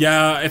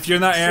 Yeah, if you're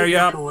in that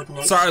area,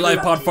 sorry,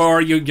 Life Pod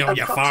 4, you're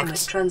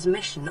fucked.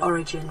 Transmission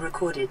origin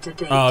recorded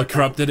today. Oh,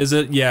 corrupted, is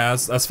it? Yeah,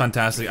 that's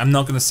fantastic. I'm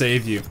not gonna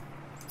save you.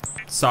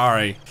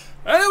 Sorry.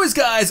 Anyways,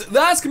 guys,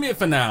 that's gonna be it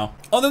for now.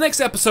 On the next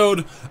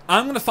episode,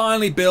 I'm gonna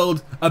finally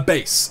build a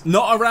base.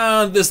 Not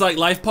around this, like,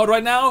 life pod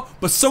right now,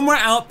 but somewhere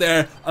out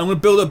there, I'm gonna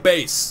build a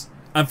base.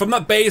 And from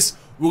that base,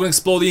 we're gonna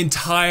explore the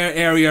entire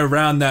area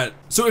around that.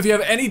 So if you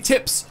have any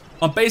tips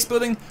on base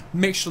building,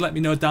 make sure to let me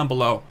know down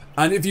below.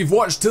 And if you've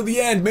watched till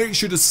the end, make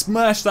sure to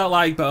smash that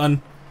like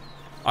button.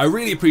 I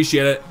really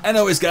appreciate it.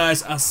 Anyways,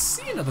 guys, I'll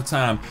see you another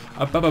time.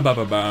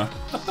 Bye.